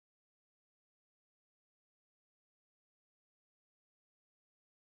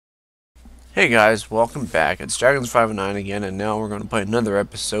Hey guys, welcome back. It's Dragons509 again, and now we're going to play another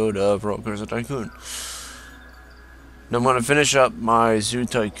episode of Roller Coaster Tycoon. Now I'm going to finish up my Zoo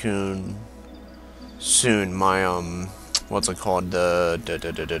Tycoon soon. My what's it called? The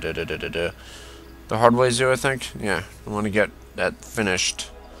Hardway Zoo, I think. Yeah, I want to get that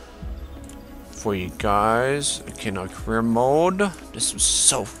finished for you guys. Okay, now career mode. This was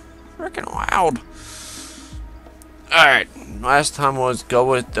so freaking loud. Alright, last time was go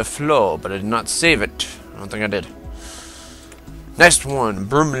with the flow, but I did not save it. I don't think I did. Next one,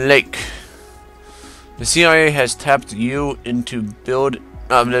 Broom Lake. The CIA has tapped you into build...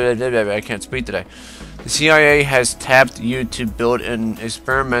 I can't speak today. The CIA has tapped you to build an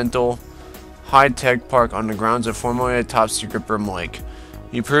experimental high-tech park on the grounds of formerly top-secret Broom Lake.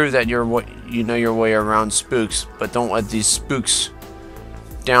 You prove that you know your way around spooks, but don't let these spooks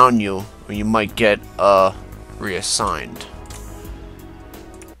down you, or you might get, reassigned.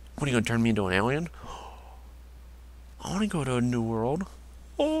 What, are you gonna turn me into an alien? I wanna go to a new world.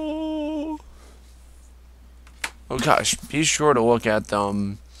 Oh gosh, be sure to look at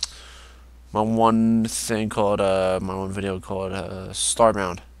my one thing called my one video called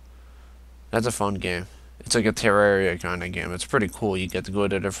Starbound. That's a fun game. It's like a Terraria kind of game. It's pretty cool. You get to go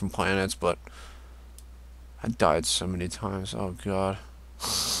to different planets, but I died so many times. Oh god.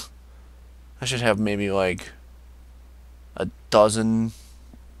 I should have maybe like a dozen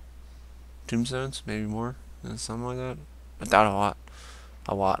tombstones, maybe more, something like that. I doubt a lot.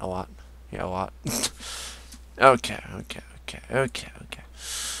 A lot. Yeah, a lot. Okay.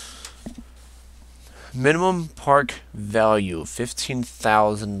 Minimum park value,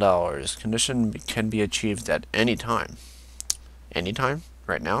 $15,000. Condition can be achieved at any time. Anytime?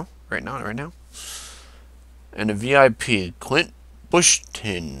 Right now? Right now? And a VIP, Clint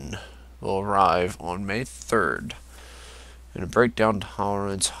Bushton, will arrive on May 3rd. And a breakdown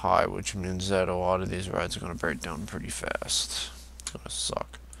tolerance high, which means that a lot of these rides are going to break down pretty fast. It's going to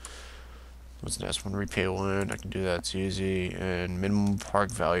suck. What's the next one? Repay land. I can do that. It's easy. And minimum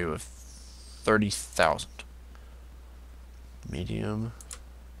park value of 30,000. Medium.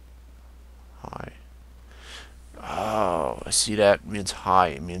 High. Oh, I see that. It means high.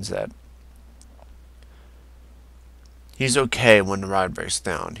 It means that he's okay when the ride breaks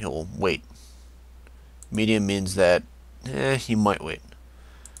down. He'll wait. Medium means that he might wait.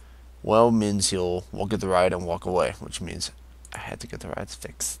 Well means he'll walk at the ride and walk away, which means I had to get the rides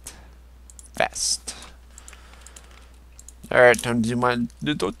fixed fast. Alright, time to do my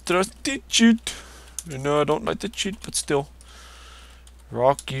little trusty cheat. I know I don't like to cheat, but still.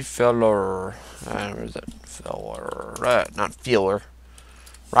 Rocky Feller. Where is that? Feller. Right, not Feeler.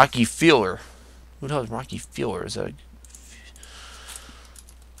 Rocky Feeler. Who the hell is Rocky Feeler? Is that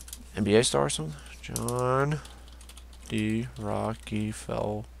a NBA star or something? John D. Rocky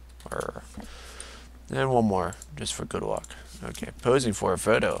Feller. And one more, just for good luck. Okay, posing for a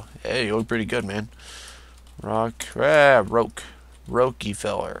photo. Hey, you look pretty good, man. Roky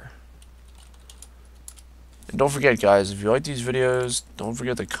Feller. And don't forget, guys, if you like these videos, don't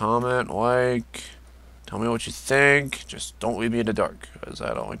forget to comment, like, tell me what you think. Just don't leave me in the dark, because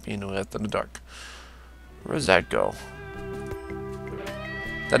I don't like being left in the dark. Where does that go?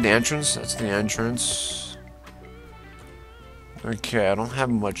 Is that the entrance? That's the entrance. Okay, I don't have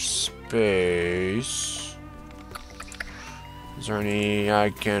much space. Is there any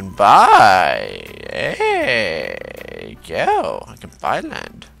I can buy? Hey, go. I can buy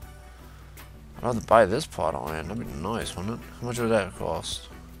land. I'd rather buy this plot of land. That'd be nice, wouldn't it? How much would that cost?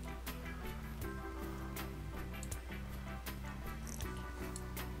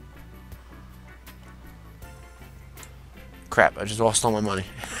 Crap, I just lost all my money.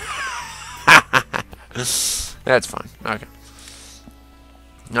 That's fine. Okay.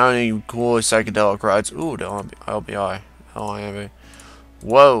 Not any cool psychedelic rides. Ooh, the LBI. LIMA.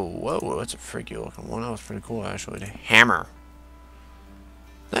 Whoa, that's a freaky looking one. That was pretty cool, actually. The hammer.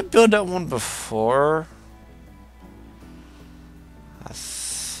 Did I build that one before? I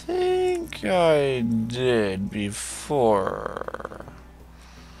think I did before.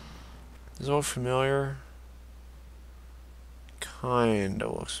 Does it look familiar? Kinda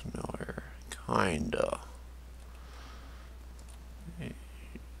looks familiar. Kinda.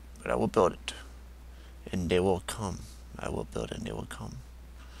 But I will build it. And they will come. I will build it and they will come.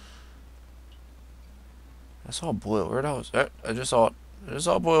 I saw blue. Where that was? I just saw it. I just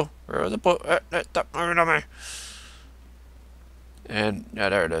saw blue. Where was the blue? Stop moving on me. And yeah,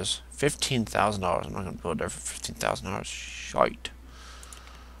 there it is. $15,000. I'm not gonna build there for $15,000. Shite.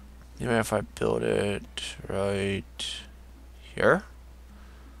 Maybe if I build it right here.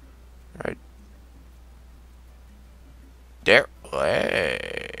 Right there. Hey.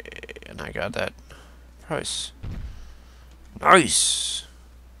 And I I got that price. Nice!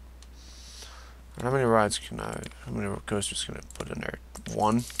 How many rides can I... How many coasters can I put in there?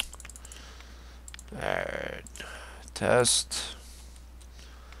 1. Alright. Test.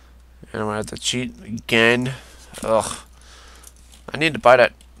 And I'm gonna have to cheat again. Ugh. I need to buy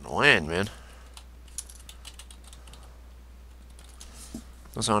that land, man. I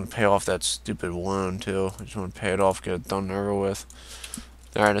also want to pay off that stupid loan, too. I just want to pay it off, get it done and over with.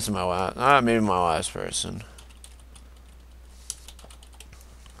 Alright, this is my last... maybe my last person.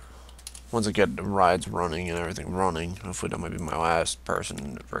 Once I get the rides running and everything running, hopefully that might be my last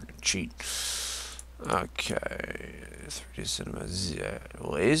person to freaking cheat. Okay. 3D cinemas, yeah.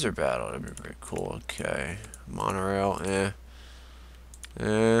 Laser battle, that'd be pretty cool. Okay. Monorail,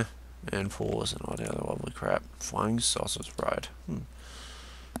 and pools and all the other lovely crap. Flying saucers ride.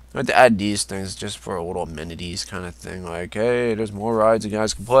 I have to add these things just for a little amenities kind of thing. Like, hey, there's more rides you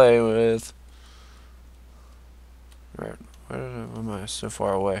guys can play with. Right. Why am I so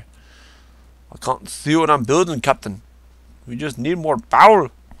far away? I can't see what I'm building, Captain. We just need more power.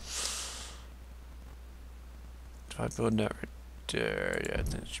 If I build that right there, yeah, I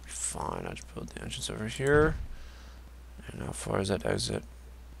think it should be fine. I'll just build the entrance over here. And how far is that exit?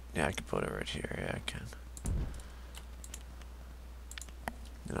 Yeah, I can put it right here. Yeah, I can.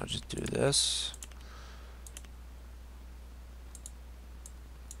 And I'll just do this.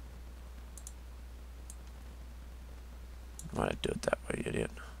 Why'd I do it that way,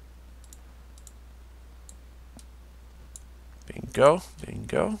 idiot? Bingo,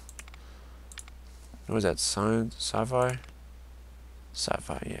 bingo. What was that? Sci-Fi?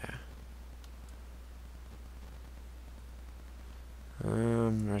 Sci-Fi, yeah.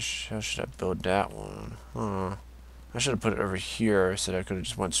 How should I build that one? Huh. I should have put it over here so that I could have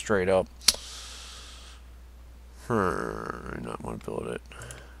just went straight up. I not want to build it.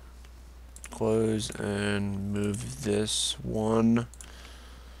 Close and move this one.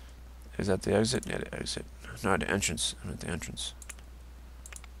 Is that the exit? Yeah, the exit. No, the entrance. I'm at the entrance.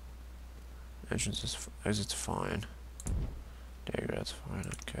 Entrance is exit's fine. There you go. That's fine.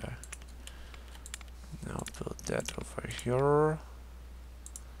 Okay. Now I'll build that over here.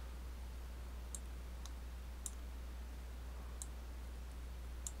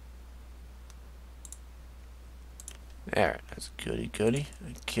 There, that's goody.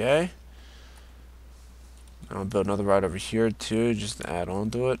 Okay. I'll build another ride over here too, just to add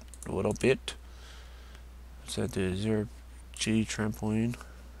on to it a little bit. Set the 0G trampoline.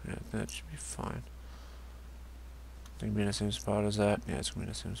 Yeah, that should be fine. I think it'll be in the same spot as that. Yeah, it's gonna be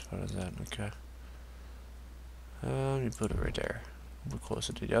in the same spot as that. Okay. Let me put it right there. A little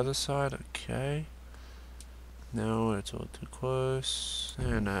closer to the other side. Okay. No, it's a little too close.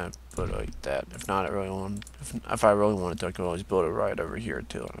 And I put it like that. If not, if I really wanted to, I could always build it right over here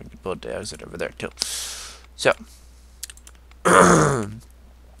too. And I could build the exit over there too. So,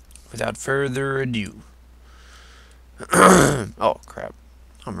 without further ado. Oh crap!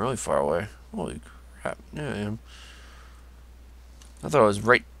 I'm really far away. Holy crap! Yeah, I am. I thought I was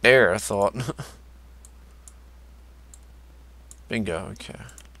right there. I thought. Bingo. Okay.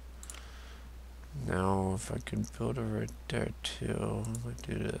 Now, if I could build it right there too, I might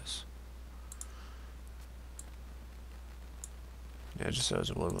do this. Yeah, just so it's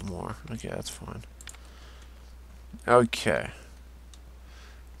a little bit more. Okay, that's fine. Okay.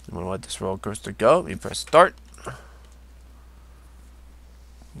 I'm gonna let this roller coaster go. Let me press start.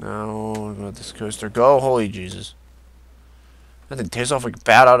 Now, I'm gonna let this coaster go. Holy Jesus. That thing takes off like a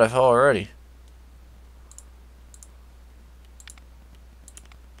bat out of hell already.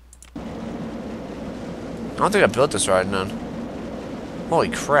 I don't think I built this right, none. Holy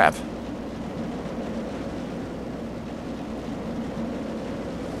crap.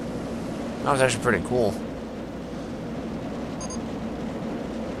 That was actually pretty cool.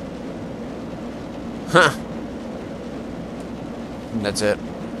 Huh. And that's it.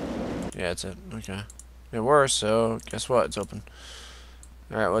 Yeah, that's it. Okay. It works, so guess what? It's open.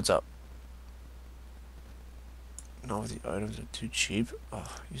 Alright, what's up? No, the items are too cheap.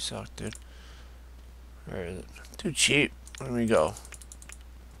 Oh, you suck, dude. Where is it? Too cheap. Where do we go?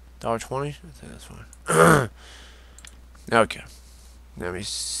 $1.20? I think that's fine. Okay. Let me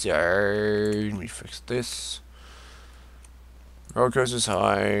fix this. Roller coaster's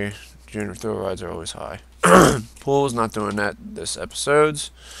high. Junior thrill rides are always high. Pool's not doing that this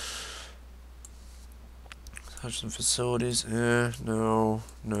episodes. Touch some facilities. No.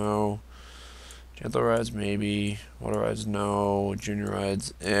 Gentle rides, maybe. Water rides, no. Junior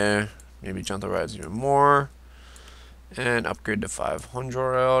rides, maybe gentle rides even more. And upgrade to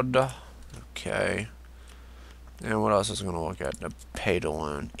 500. Okay. And what else is going to look at? The pay to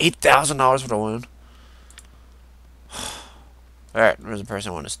win. $8,000 for the win. Alright, where's the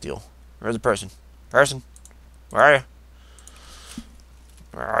person I want to steal? Where's the person? Person? Where are you?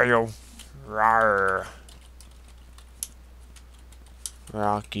 Where are you? Rawr.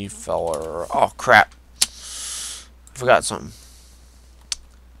 Rocky feller. Oh, crap. I forgot something.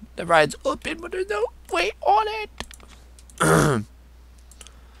 The ride's open, but there's no weight on it.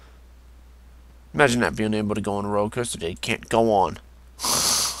 Imagine that, being able to go on a roller coaster that you can't go on.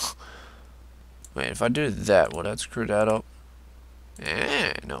 Wait, if I do that, will that screw that up?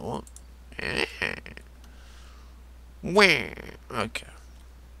 No, it won't. Okay.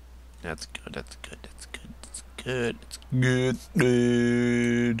 That's good, that's good, that's good, that's good, that's good,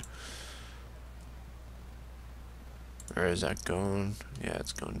 good. Where is that going? Yeah,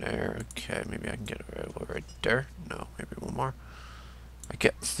 it's going there. Okay, maybe I can get it right there. No, maybe one more. I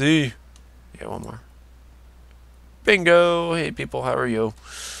can't see. Yeah, one more. Bingo! Hey people, how are you?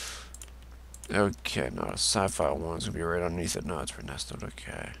 Okay, now the Sci-Fi one's gonna be right underneath it. No, it's for nested.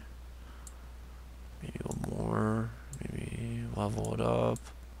 Okay. Maybe one more. Maybe level it up.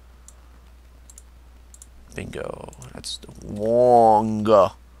 Bingo. That's the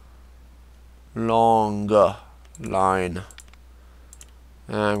longer line.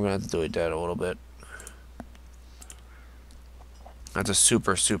 I'm gonna have to delete that a little bit. That's a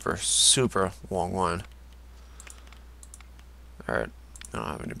super long line. Alright, I don't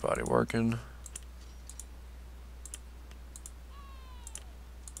have anybody working.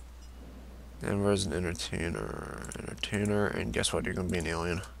 And where's an entertainer? And guess what? You're gonna be an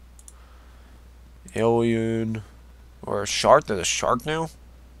alien. Alien. Or a shark? There's a shark now?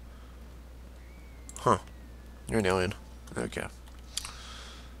 Huh. You're an alien. Okay.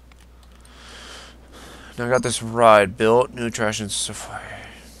 Now I got this ride built. New attraction Sci-Fi.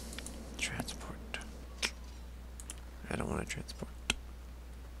 Transport. I don't want to transport.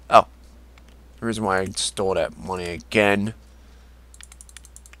 Oh. The reason why I stole that money again.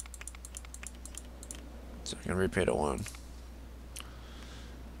 So I can repay the loan.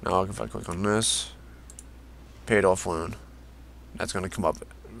 Now if I click on this. Paid off loan. That's going to come up.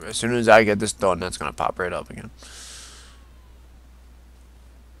 As soon as I get this done, that's going to pop right up again.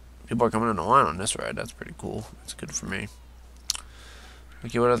 People are coming in the line on this ride. That's pretty cool. That's good for me.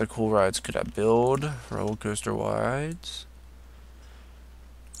 Okay, what other cool rides could I build? Roller coaster rides.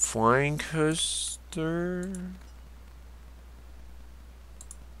 Flying coaster.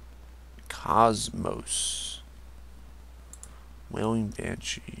 Cosmos. Wailing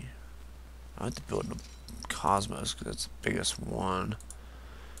Banshee. I like to build the Cosmos because that's the biggest one.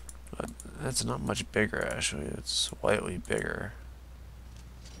 But that's not much bigger actually. It's slightly bigger.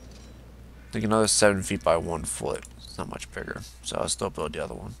 I think another 7 feet by 1 foot. It's not much bigger. So I'll still build the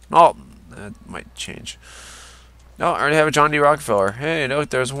other one. Oh, that might change. No, I already have a John D. Rockefeller. Hey, look,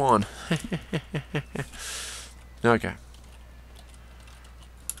 there's one. Okay.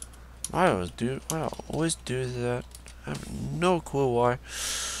 Why always do that? I have no clue why.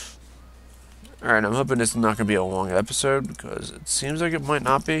 Alright, I'm hoping this is not going to be a long episode, because it seems like it might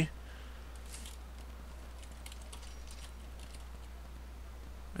not be.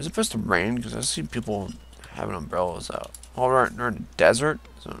 Is it supposed to rain? Because I see people having umbrellas out. Oh, we're in the desert,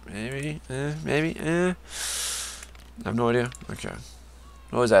 so maybe. I have no idea. Okay.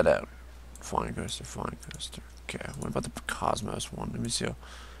 What was that at? Flying coaster. Okay, what about the Cosmos one? Let me see.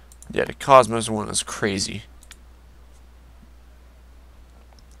 Yeah, the Cosmos one is crazy.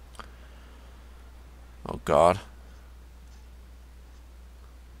 Oh god.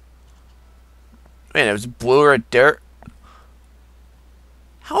 Man, it was blue right there.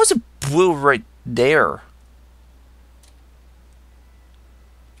 How is it blue right there?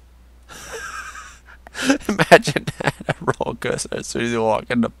 Imagine that, a roller coaster as soon as you walk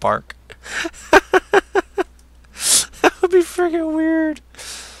in the park. That would be freaking weird.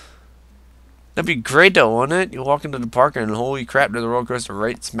 That'd be great though, wouldn't it? You walk into the park and holy crap, there's a roller coaster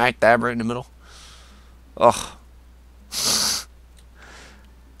right smack dab right in the middle. Ugh.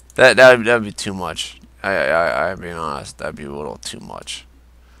 That'd be too much. I'm being honest, that'd be a little too much.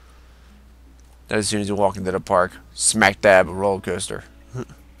 As soon as you walk into the park, smack dab a roller coaster.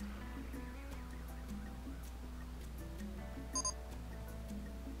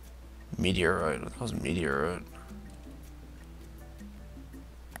 Meteorite. What the hell's a meteorite?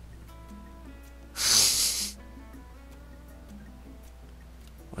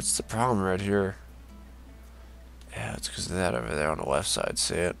 What's the problem right here? Yeah, it's because of that over there on the left side.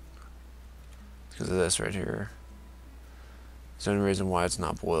 See it? It's because of this right here. It's the only reason why it's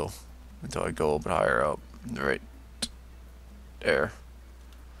not blue. Until I go a little bit higher up. Right there.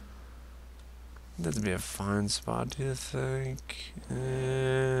 That'd be a fine spot, do you think?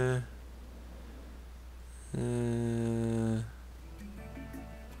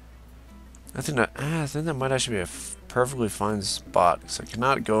 I think that might actually be a perfectly fine spot, because I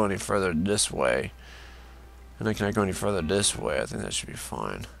cannot go any further this way. And I cannot go any further this way. I think that should be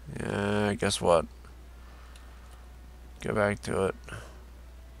fine. Yeah, guess what? Go back to it.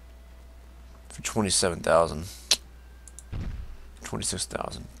 For 27,000.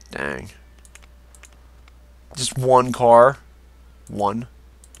 26,000. Dang. Just one car. 1.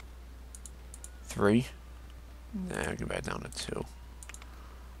 3. Nah, go back down to 2.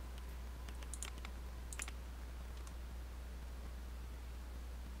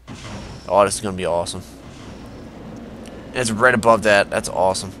 Oh, this is gonna be awesome. And it's right above that. That's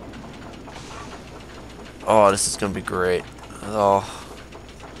awesome. Oh, this is gonna be great. Oh.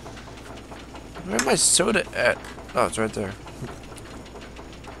 Where's my soda at? Oh, it's right there.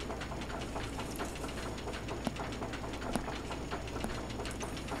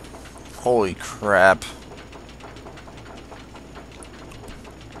 Holy crap.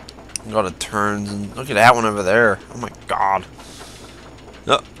 A lot of turns, and look at that one over there. Oh my god.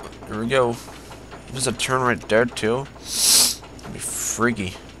 Oh, here we go. There's a turn right there too. That'd be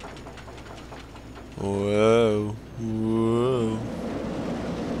freaky. Whoa. Whoa.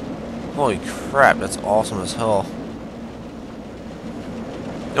 Holy crap, that's awesome as hell.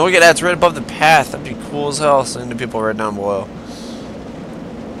 And look at that, it's right above the path. That'd be cool as hell, seeing the people right down below.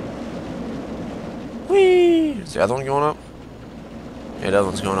 Whee! Is the other one going up? Yeah, the other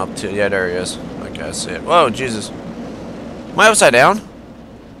one's going up too. Yeah, there he is. Okay, I see it. Whoa, Jesus. Am I upside down?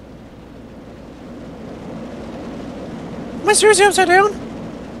 Am I seriously upside down?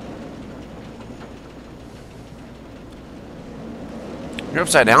 You're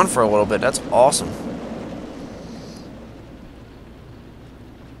upside down for a little bit. That's awesome.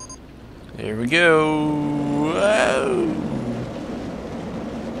 Here we go. Whoa.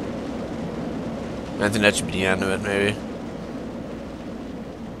 I think that should be the end of it, maybe.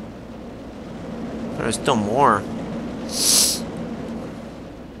 There's still more.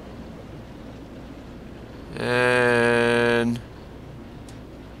 And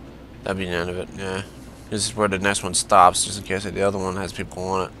that'd be the end of it, yeah. This is where the next one stops, just in case the other one has people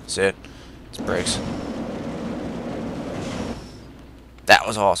on it. See it? It's brakes. That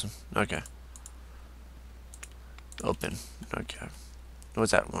was awesome. Okay. Open. Okay.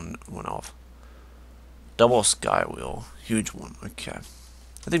 What's that one went off? Double sky wheel. Huge one. Okay.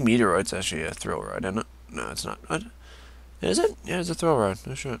 I think Meteoroid's actually a thrill ride, isn't it? No, it's not. What? Is it? Yeah, it's a thrill ride.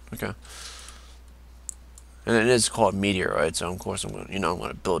 Oh shit. Okay. And it is called Meteoroid, so of course I'm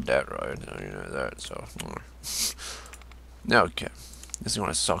gonna build that ride. You know that. So. Okay. This is when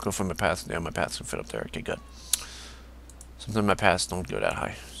I suck off from my path. Yeah, my paths can fit up there. Okay, good. Sometimes my paths don't go that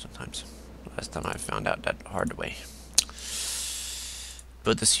high. Sometimes. Last time I found out that hard way.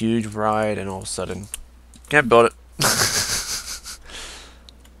 Built this huge ride, and all of a sudden, can't build it.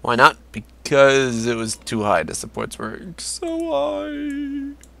 Why not? Because it was too high. The supports were so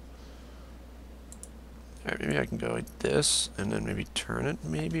high. Alright, maybe I can go like this, and then maybe turn it,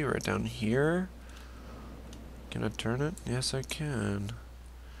 maybe, right down here. Can I turn it? Yes, I can.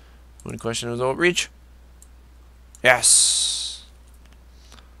 One question is, will it reach? Yes!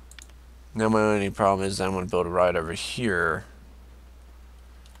 Now my only problem is I'm going to build a ride over here.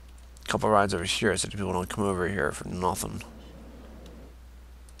 A couple rides over here, so that people don't come over here for nothing.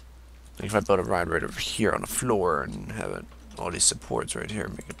 Like if I build a ride right over here on the floor and have it, all these supports right here,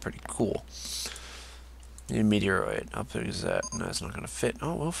 make it pretty cool. Need a meteoroid. How big is that? No, it's not going to fit.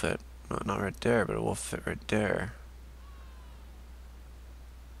 Oh, it will fit. No, not right there, but it will fit right there.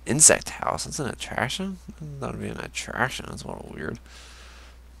 Insect house. That's an attraction? That would be an attraction. That's a little weird.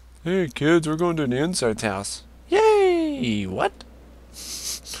 Hey, kids, we're going to the insect house. Yay! What?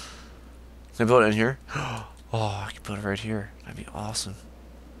 Can I build it in here? Oh, I can build it right here. That'd be awesome.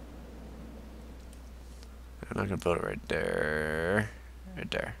 I'm not going to build it right there.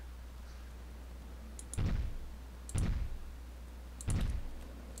 Right there.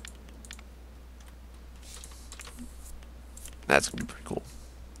 That's going to be pretty cool.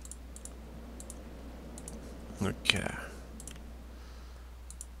 Okay.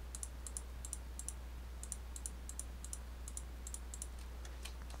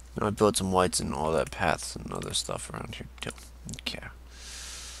 Now I built some lights and all that paths and other stuff around here too. Okay.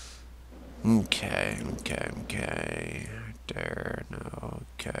 Okay. There, no,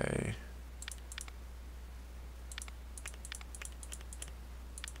 okay.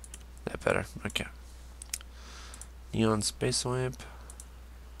 That better, okay. Neon space lamp.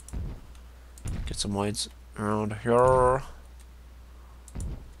 Get some lights around here.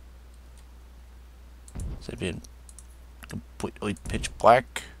 Is it being completely pitch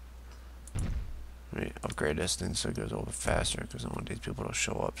black? Let me upgrade this thing so it goes a little bit faster, because I want these people to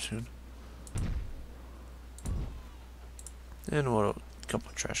show up soon. And a couple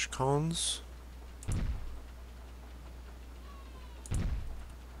of trash cons.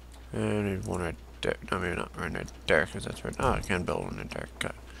 And maybe one right there. No, maybe not right there, because that's right. Oh, I can build one right there.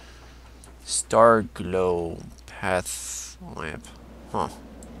 Okay. Star glow path lamp. Huh.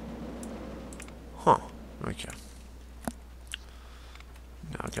 Huh. Okay.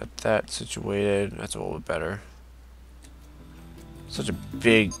 Now I got that situated. That's a little bit better. Such a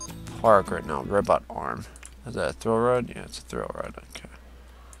big park right now. Robot arm. Is that a thrill ride? Yeah, it's a thrill ride. Okay.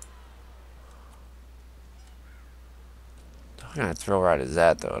 What kind of thrill ride is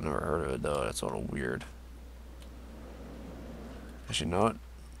that, though? I've never heard of it, though. That's a little weird. Actually, you know what?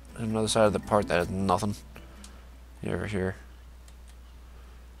 There's another side of the park that has nothing. Over here.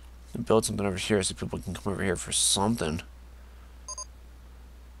 Build something over here so people can come over here for something.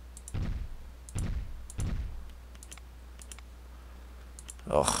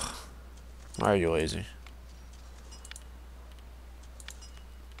 Ugh. Why are you lazy?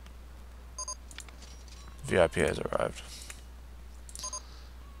 VIP has arrived.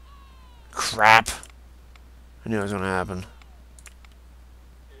 Crap! I knew it was gonna happen.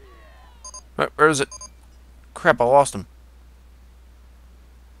 Where is it? Crap, I lost him.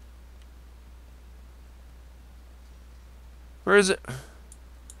 Where is it?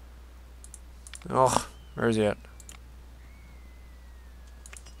 Oh, where is he at?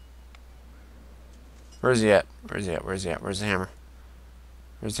 Where is he at? Where is he at? Where is he at? Where's the hammer?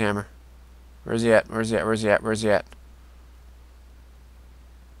 Where's the hammer? Where's he at? Where's he at? Where's he at? Where's he at?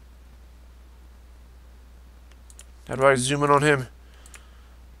 How do I zoom in on him?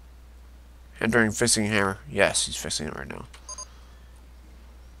 Entering fixing hammer. Yes, he's fixing it right now.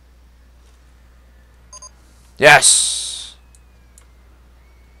 Yes!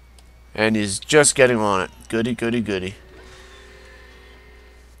 And he's just getting on it. Goody, goody, goody.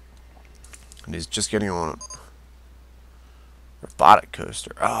 And he's just getting on it. Robotic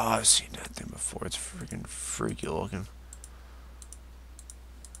coaster. Oh, I've seen that thing before. It's freaking freaky looking.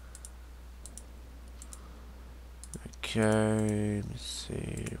 Okay, let me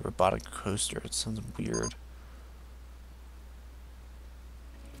see. Robotic coaster. It sounds weird.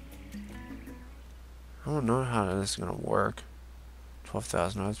 I don't know how this is gonna work.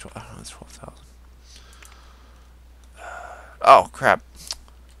 12,000. No, it's 12. I don't know. It's 12,000. Oh crap!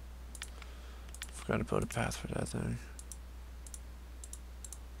 Forgot to build a path for that thing.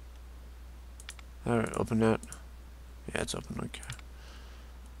 Alright, open that. Yeah, it's open. Okay.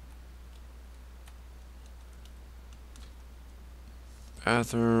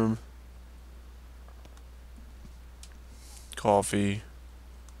 Bathroom. Coffee.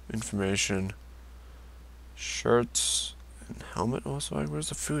 Information. Shirts. And helmet also. Where's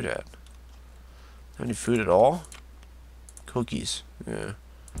the food at? Any food at all? Cookies. Yeah.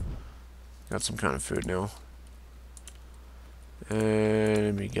 Got some kind of food now. And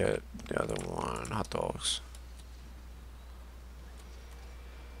let me get the other one. Hot dogs.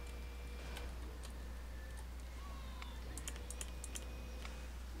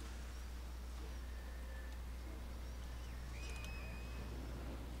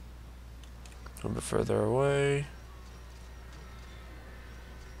 A little bit further away.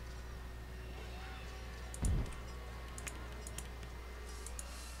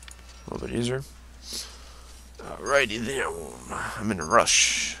 A little bit easier. Alrighty then. I'm in a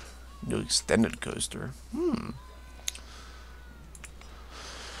rush. New extended coaster.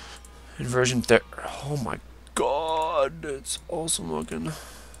 Inversion there. Oh my god, it's awesome looking.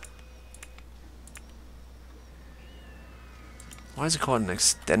 Why is it called an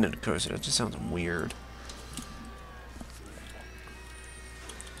extended coaster? That just sounds weird.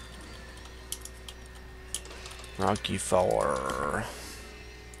 Rocky Feller.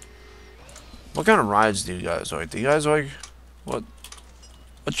 What kind of rides do you guys like? Do you guys like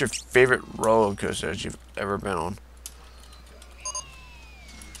what's your favorite roller coaster that you've ever been on?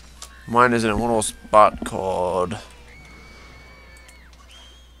 Mine is in a little spot called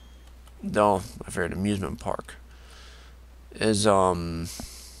my favorite amusement park is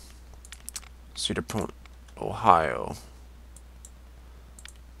Cedar Point, Ohio.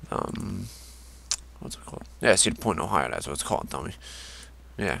 What's it called? Yeah, Cedar Point, Ohio. That's what it's called, dummy.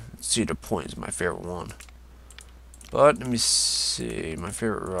 Yeah, Cedar Point is my favorite one. But let me see, my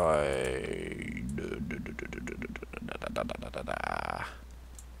favorite ride.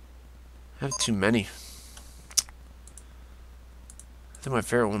 I have too many. I think my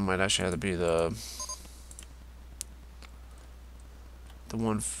favorite one might actually have to be the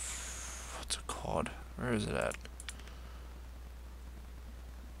one. What's it called? Where is it at?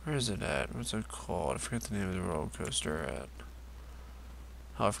 Where is it at? What's it called? I forget the name of the roller coaster at.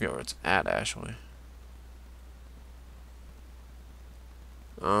 Oh, I forget where it's at, actually.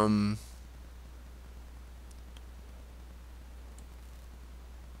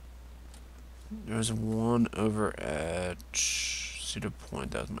 There's one over at Cedar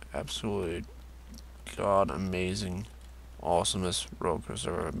Point. That was my absolutely god amazing, awesomest roller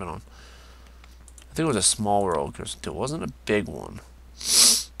coaster I've ever been on. I think it was a small roller coaster too. It wasn't a big one.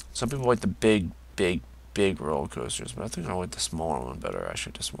 Some people like the big roller coasters, but I think I like the smaller one better.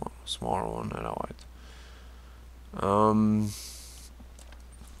 Actually, the smaller one that I liked.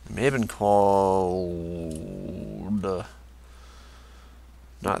 It may have been called.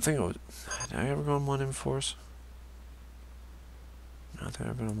 No, I think it was. Did I ever go on one in Force? No, I think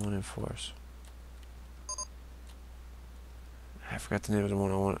I've been on one in Force. I forgot the name of the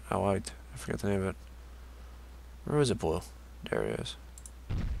one I liked. I forgot the name of it. Where was it, Blue? There it is.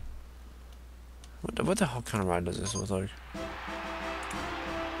 What the hell kind of ride does this look like?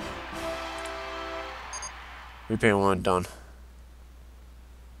 Repaint one, done.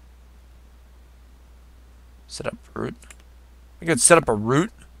 Set up route. I could set up a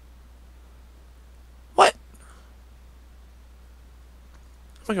route? What?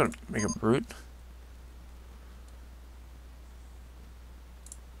 Am I gonna make a route?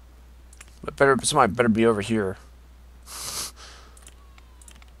 But somebody better be over here.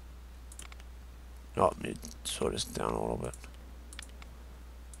 Oh, let me slow this down a little bit.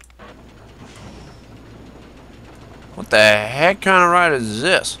 What the heck kind of ride is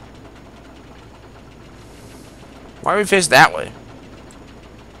this? Why are we facing that way?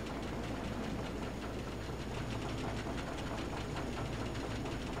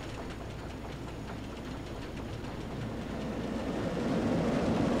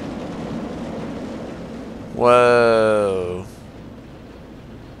 Whoa.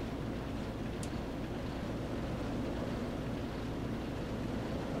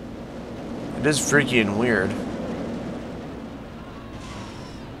 It is freaky and weird.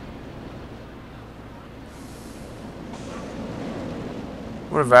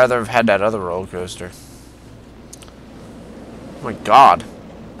 Would have rather have had that other roller coaster. Oh my god.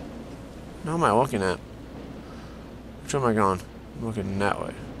 What am I looking at? Which way am I going? I'm looking that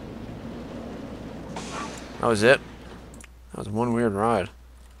way. That was it? That was one weird ride.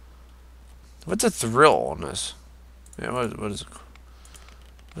 What's the thrill on this? Yeah, what is it?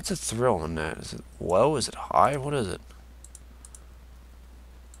 What's the thrill on that? Is it low? Is it high? What is it?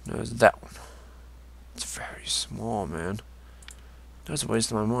 No, it's that one. It's very small, man. That's a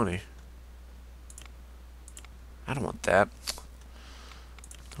waste of my money. I don't want that.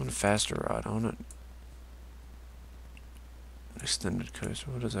 I want a faster ride. I want an extended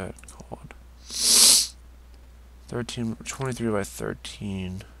coaster. What is that called? 23 by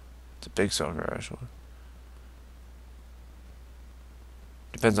 13. It's a big sucker, actually.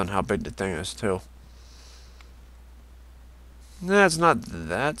 Depends on how big the thing is, too. Nah, it's not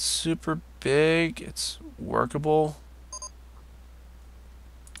that super big. It's workable.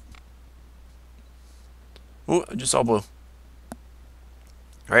 Ooh, I just saw blue.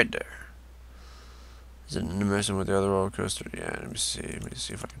 Right there. Is it messing with the other roller coaster? Yeah, let me see. Let me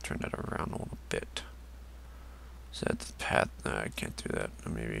see if I can turn that around a little bit. Is that the path? No, I can't do that.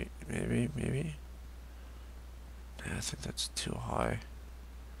 Maybe. Yeah, I think that's too high.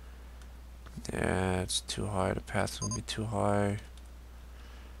 Yeah, it's too high. The path's gonna be too high.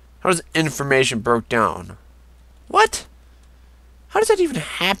 How does information broke down? What? How does that even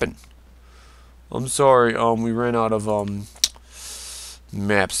happen? I'm sorry, we ran out of,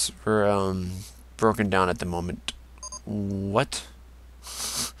 maps. We're, broken down at the moment. What?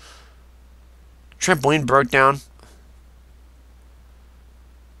 Trampoline broke down?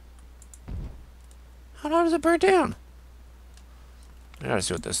 How does it break down? I gotta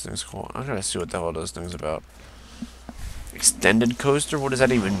see what this thing's called. I gotta see what the hell this thing's about. Extended coaster? What does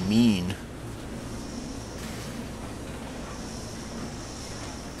that even mean?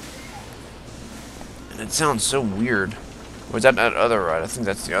 And it sounds so weird. Or is that other ride? I think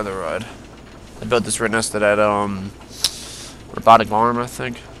that's the other ride. I built this right next to that, robotic arm, I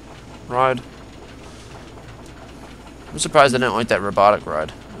think, ride. I'm surprised I didn't like that robotic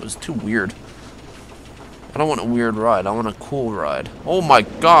ride. It was too weird. I don't want a weird ride. I want a cool ride. Oh my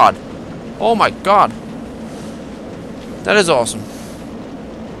god. Oh my god. That is awesome.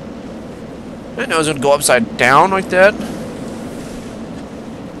 I didn't know it was going to go upside down like that.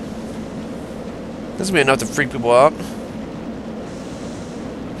 This will be enough to freak people out.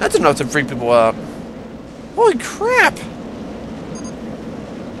 That's enough to freak people out. Holy crap.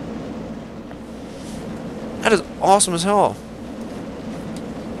 That is awesome as hell.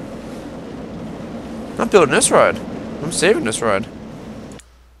 I'm not building this ride. I'm saving this ride.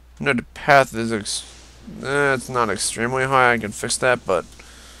 I know the path is it's not extremely high. I can fix that, but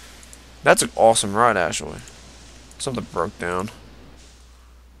that's an awesome ride, actually. Something broke down.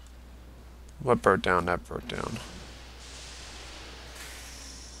 What broke down? That broke down.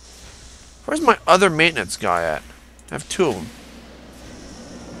 Where's my other maintenance guy at? I have two of them.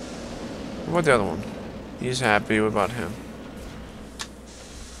 What about the other one? He's happy. What about him?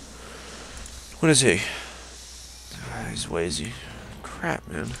 What is he? He's lazy. Crap,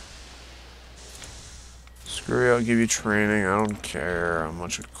 man. Screw you, I'll give you training. I don't care how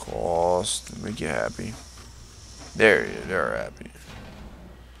much it costs to make you happy. There you they're happy.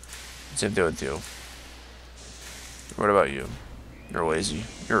 Same thing with you. What about you? You're lazy.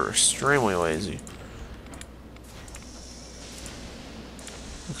 You're extremely lazy.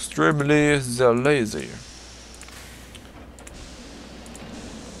 Extremely lazy.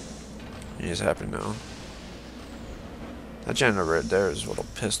 He's happy now. That janitor right there is a little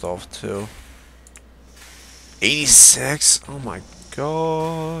pissed off too. 86? Oh my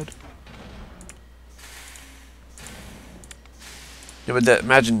god. Yeah, but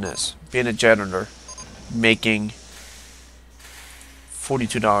imagine this. Being a janitor, making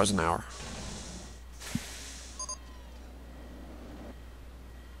 $42 an hour.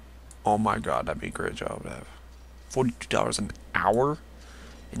 Oh my god, that'd be a great job to have. $42 an hour?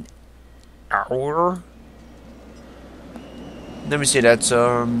 An hour? Let me see, that's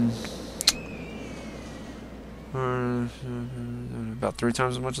about 3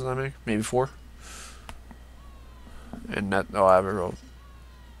 times as much as I make, maybe 4. And that I have a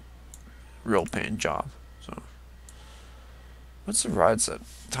real paying job. So, what's the ride set?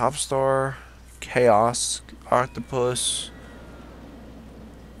 Top Star, Chaos, Octopus.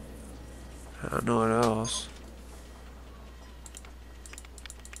 I don't know what else.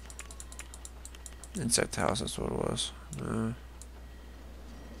 Insect House, that's what it was.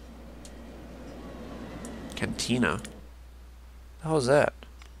 Cantina. The hell is that?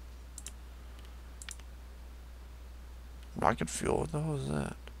 Rocket fuel. What the hell is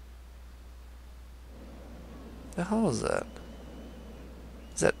that? The hell is that?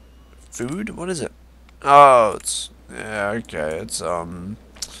 Is that food? What is it? Oh, it's yeah. Okay, it's the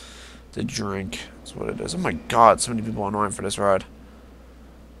drink. That's what it is. Oh my god, so many people online for this ride.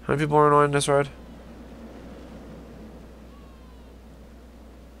 How many people are online this ride?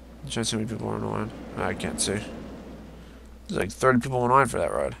 I'm trying to see how many people are online. I can't see. There's like 30 people online for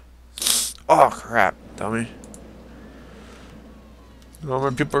that ride. Oh crap, dummy. How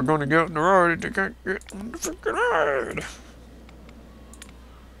many people are going to get on the ride? They can't get on the freaking ride.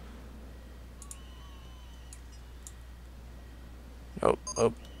 Oh,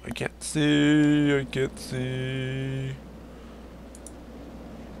 oh, I can't see. I can't see.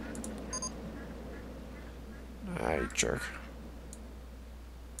 Ah, you jerk.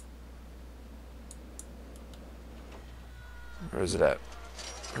 Where is it at?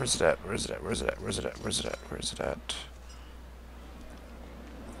 Where's it at? Where's it at? Where's it at? Where's it at? Where's it at? Where's it at?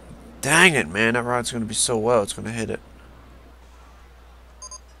 Dang it, man. That ride's going to be so low. It's going to hit it.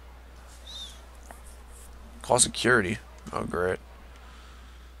 Call security. Oh, great.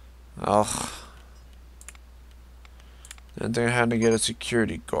 Ugh. I think I had to get a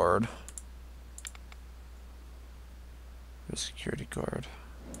security guard. A security guard.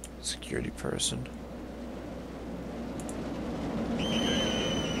 Security person.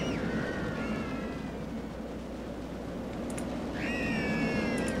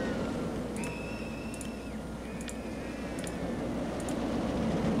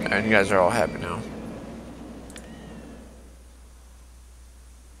 And you guys are all happy now.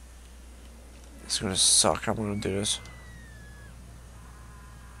 It's gonna suck. I'm gonna do this.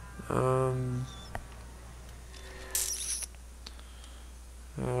 How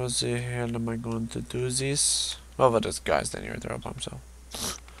the hell am I going to do this? Well, but this guy's standing right there all by himself.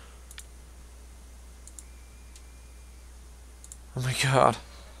 Oh my god.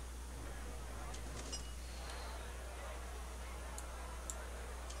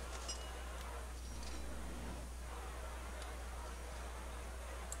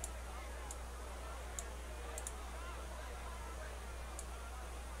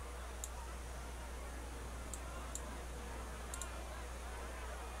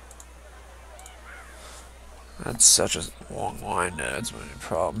 That's such a long line there. That's my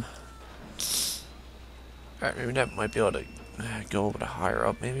problem. Alright, maybe that might be able to go a little bit higher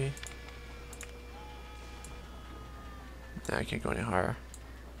up, maybe? Nah, I can't go any higher.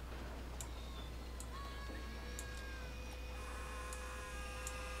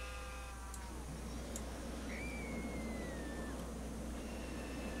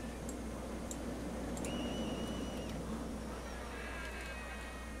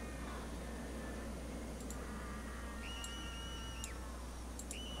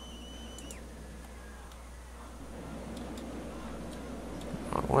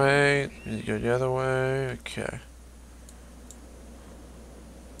 way. You go the other way. Okay.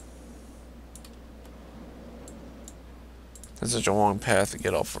 That's such a long path to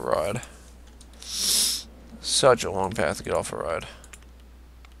get off a ride. Such a long path to get off a ride.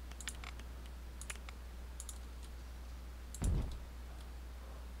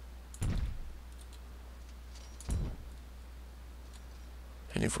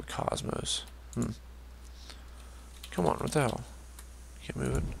 Penny for Cosmos. Come on, what the hell? Can't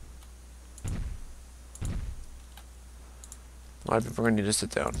move it. A lot of people are going to need to sit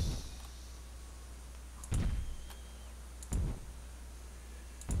down.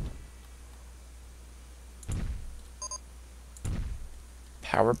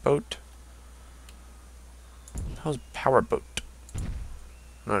 Powerboat? What the hell's powerboat?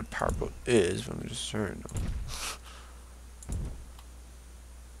 Not a powerboat is, but I'm just saying.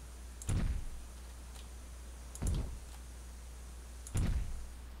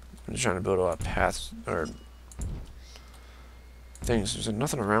 I'm just trying to build a lot of paths or things. There's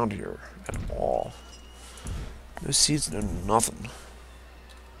nothing around here at all. No seeds, no nothing.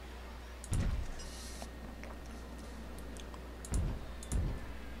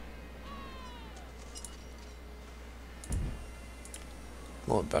 A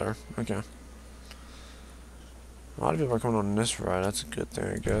little better. Okay. A lot of people are coming on this ride. That's a good thing,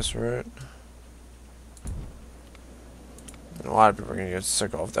 I guess, right? And a lot of people are going to get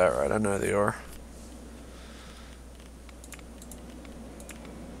sick off that ride. I know they are.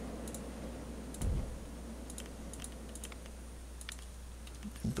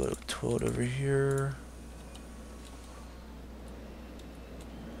 Build a toilet over here.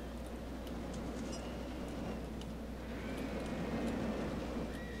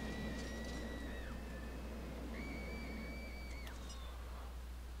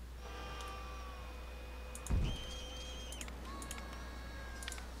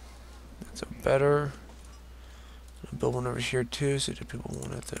 Better. I'll build one over here too, so that people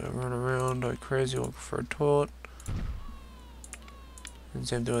won't have to run around like crazy looking for a toilet. And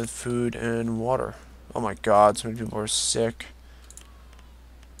same thing with food and water. Oh my god, so many people are sick.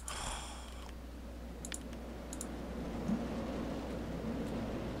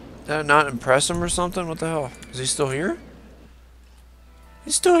 Did that not impress him or something? What the hell? Is he still here?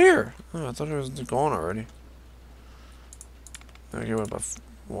 He's still here. Oh, I thought he was gone already. Okay, what about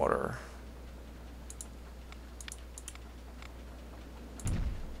water?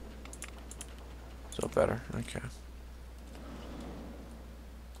 So better, okay.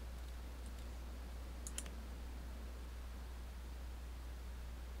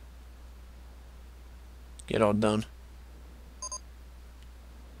 Get all done. Oh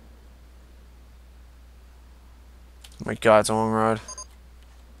my god, it's a long ride.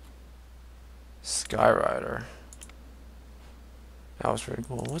 Skyrider. That was pretty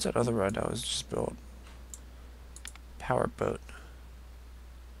cool. What's that other ride that was just built? Powerboat.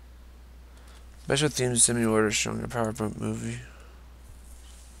 Special themes simulator showing a powerboat movie.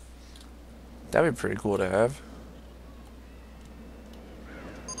 That'd be pretty cool to have.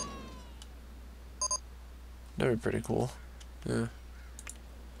 That'd be pretty cool. Yeah.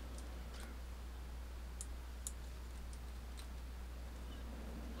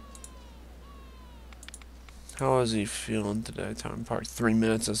 How is he feeling today? Time park 3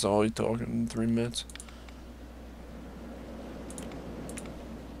 minutes. That's all he's talking in 3 minutes.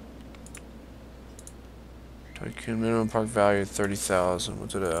 Tycoon minimum park value 30,000.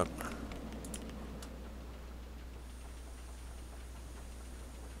 What's it at?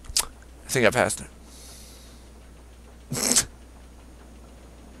 I think I passed it.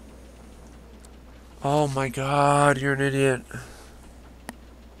 Oh my god, you're an idiot.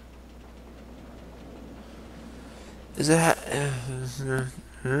 Is that...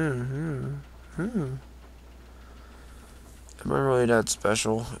 Am I really that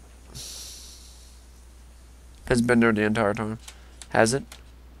special? Has been there the entire time. Has it?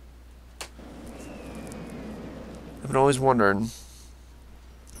 I've been always wondering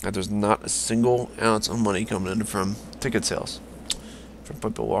that there's not a single ounce of money coming in from ticket sales. From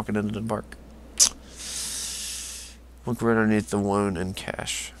people walking into the park. Look right underneath the loan and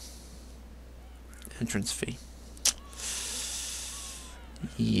cash. Entrance fee.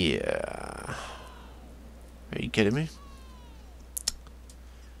 Yeah. Are you kidding me?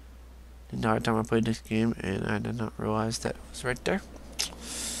 The entire time I played this game and I did not realize that it was right there.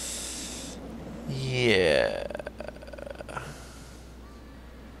 Yeah.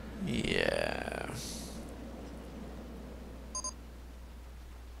 Yeah.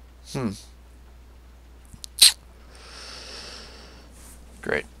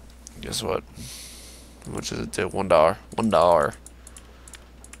 Great. Guess what? How much is it to $1? $1.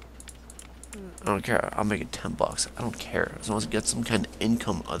 I don't care. I'll make it $10. I don't care. As long as I get some kind of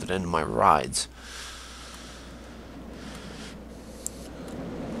income other than my rides.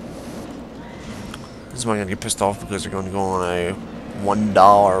 This is why I'm going to get pissed off because they're going to go on a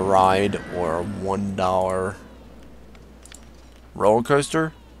 $1 ride or a $1 roller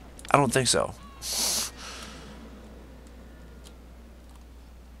coaster. I don't think so.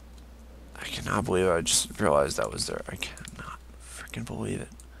 I cannot believe I just realized that was there. I cannot freaking believe it.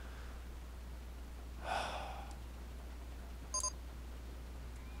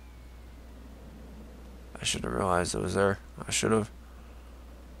 I should have realized it was there. I should have.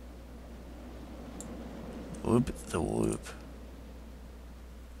 Loop the loop.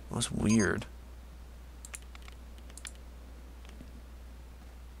 That's weird.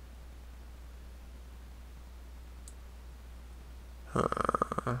 Huh.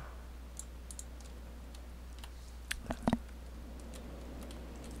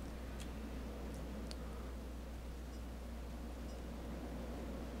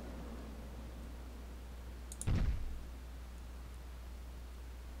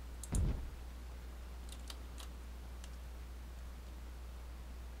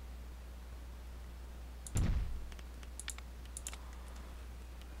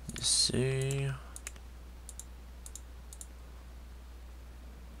 Let's see.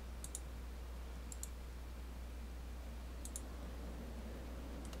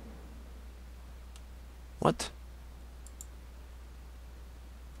 What?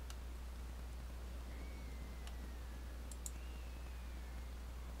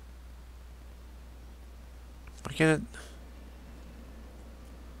 Why can't it?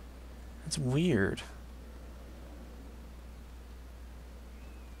 That's weird.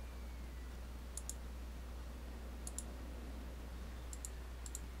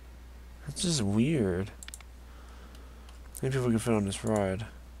 That's just weird. Maybe people can fit on this ride.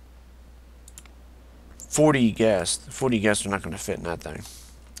 40 guests. 40 guests are not going to fit in that thing.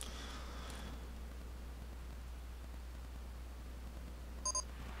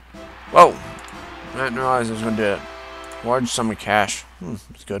 Whoa! I didn't realize I was going to do it. Large sum of cash.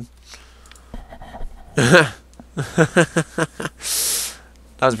 That's good. That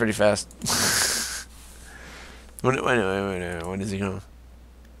was pretty fast. When is he going?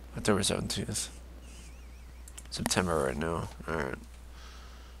 October 17th. September right now. Alright.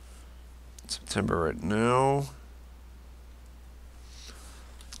 September right now.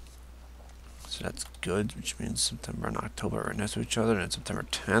 So that's good, which means September and October are right next to each other, and it's September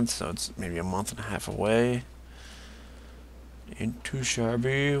 10th, so it's maybe a month and a half away. Ain't too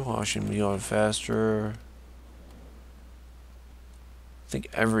shabby. Washing me going faster. I think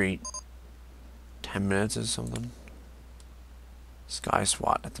every 10 minutes is something. Sky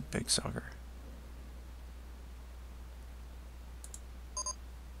SWAT, that's a big sucker.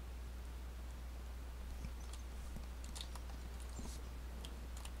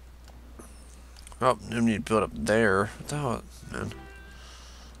 Oh, no need to build up there. What the hell, man?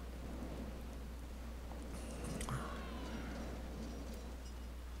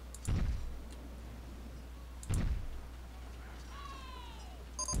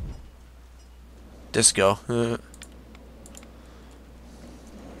 Disco.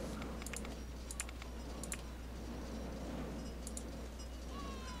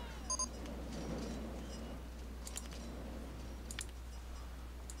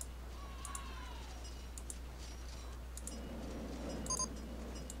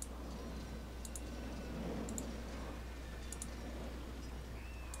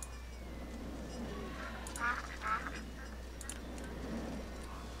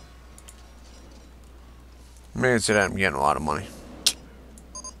 Maybe it's that I'm getting a lot of money.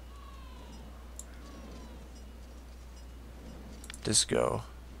 Disco.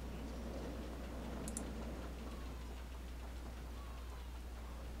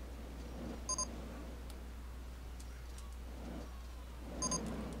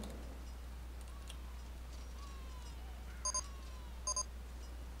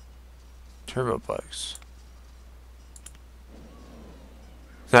 Turbo bikes.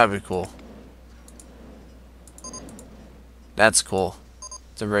 That'd be cool. That's cool.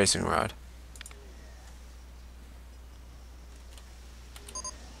 It's a racing ride.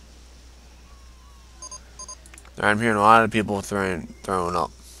 I'm hearing a lot of people throwing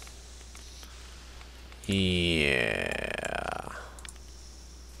up. Yeah.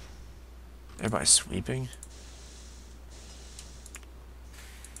 Everybody's sweeping.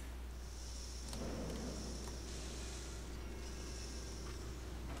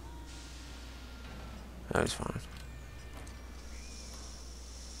 That was fine.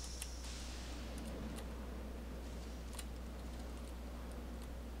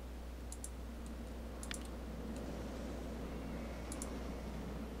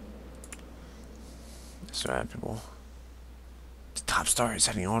 So bad, people. The top star is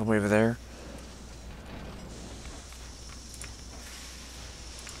heading all the way over there.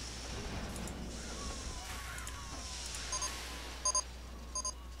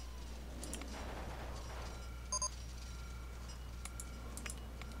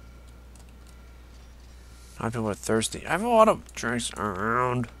 A lot of people are thirsty. I have a lot of drinks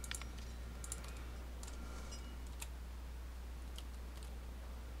around.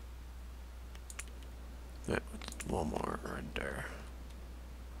 Yeah, one more right there.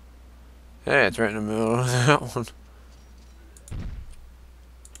 Hey, it's right in the middle of that one.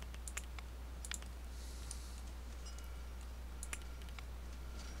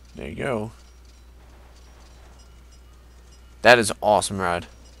 There you go. That is awesome ride.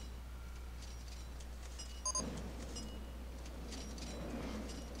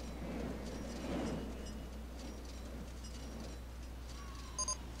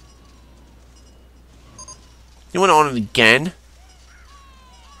 You went on it again?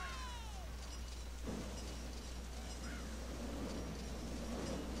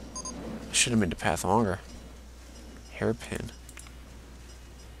 I should have made the path longer. Hairpin.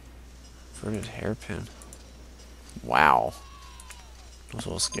 Inverted hairpin. Wow. That was a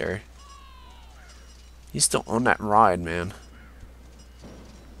little scary. He's still on that ride, man.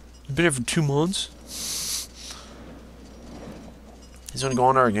 He's been here for 2 months. He's gonna go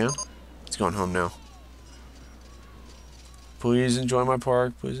on there again? He's going home now. Please enjoy my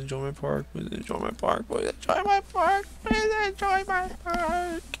park. Please enjoy my park. Please enjoy my park. Please enjoy my park. Please enjoy my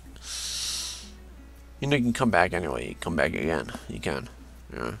park. You know you can come back anyway. You can come back again. You can.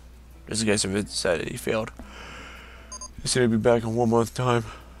 Yeah. Just in case if it said he failed. He said he'd be back in 1 month time.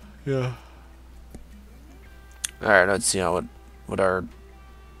 Yeah. Alright, let's see how what our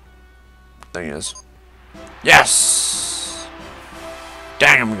thing is. Yes!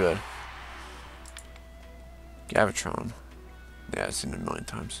 Dang, I'm good. Gavatron. Yeah, I've seen it 1,000,000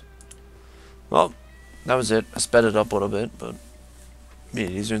 times. Well, that was it. I sped it up a little bit, but made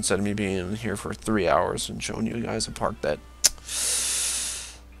it easier instead of me being in here for 3 hours and showing you guys a park that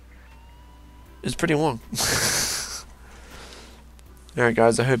is pretty long. Alright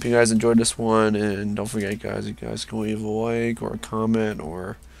guys, I hope you guys enjoyed this one, and don't forget guys, you guys can leave a like or a comment,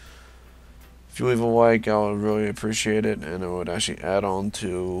 or if you leave a like, I would really appreciate it, and it would actually add on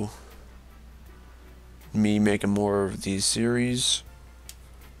to me making more of these series,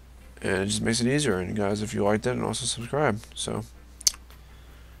 and it just makes it easier. And guys, if you liked it, and also subscribe, so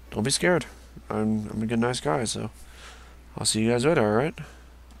don't be scared. I'm a good nice guy, so I'll see you guys later. Alright,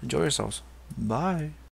 enjoy yourselves. Bye.